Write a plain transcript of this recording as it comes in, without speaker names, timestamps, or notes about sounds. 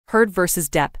Heard vs.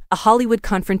 Depp, a Hollywood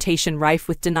confrontation rife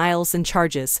with denials and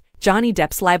charges. Johnny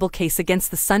Depp's libel case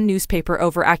against the Sun newspaper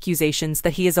over accusations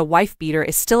that he is a wife-beater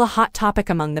is still a hot topic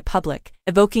among the public,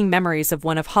 evoking memories of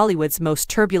one of Hollywood's most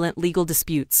turbulent legal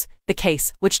disputes. The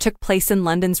case, which took place in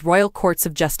London's Royal Courts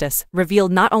of Justice,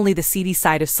 revealed not only the seedy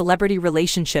side of celebrity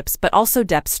relationships but also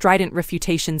Depp's strident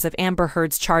refutations of Amber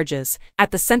Heard's charges.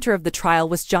 At the center of the trial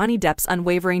was Johnny Depp's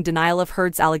unwavering denial of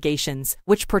Heard's allegations,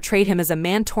 which portrayed him as a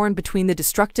man torn between the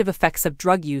destructive effects of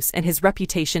drug use and his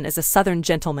reputation as a Southern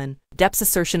gentleman. Depp's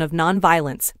assertion of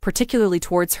non-violence, particularly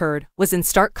towards Heard, was in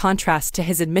stark contrast to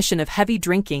his admission of heavy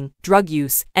drinking, drug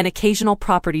use, and occasional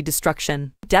property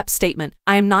destruction. Depp's statement,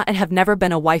 "I am not and have never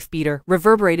been a wife-beater,"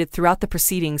 reverberated throughout the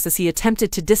proceedings as he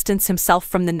attempted to distance himself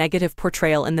from the negative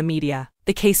portrayal in the media.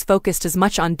 The case focused as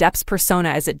much on Depp's persona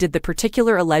as it did the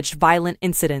particular alleged violent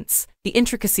incidents. The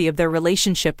intricacy of their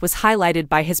relationship was highlighted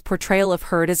by his portrayal of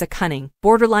Heard as a cunning,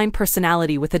 borderline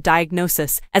personality with a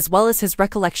diagnosis, as well as his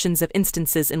recollections of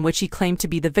instances in which he claimed to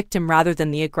be the victim rather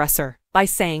than the aggressor. By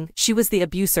saying, "She was the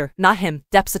abuser, not him,"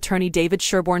 Depp's attorney David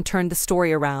Sherborne turned the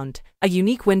story around. A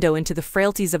unique window into the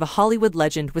frailties of a Hollywood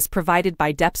legend was provided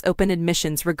by Depp's open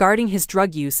admissions regarding his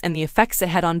drug use and the effects it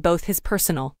had on both his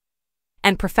personal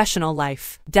and professional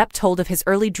life. Depp told of his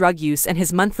early drug use and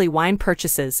his monthly wine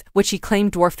purchases, which he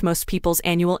claimed dwarfed most people's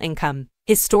annual income.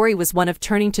 His story was one of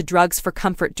turning to drugs for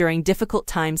comfort during difficult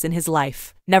times in his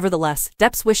life. Nevertheless,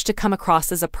 Depp's wish to come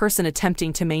across as a person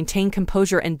attempting to maintain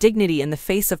composure and dignity in the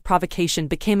face of provocation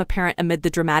became apparent amid the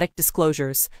dramatic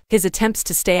disclosures. His attempts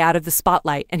to stay out of the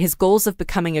spotlight and his goals of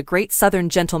becoming a great Southern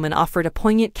gentleman offered a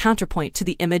poignant counterpoint to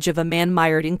the image of a man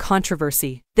mired in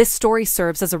controversy. This story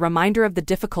serves as a reminder of the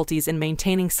difficulties in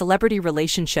maintaining celebrity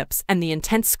relationships and the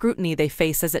intense scrutiny they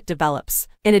face as it develops.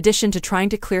 In addition to trying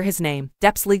to clear his name,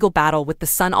 Depp's legal battle with the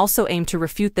Sun also aimed to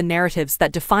refute the narratives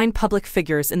that define public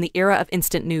figures in the era of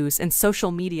instant news and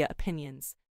social media opinions.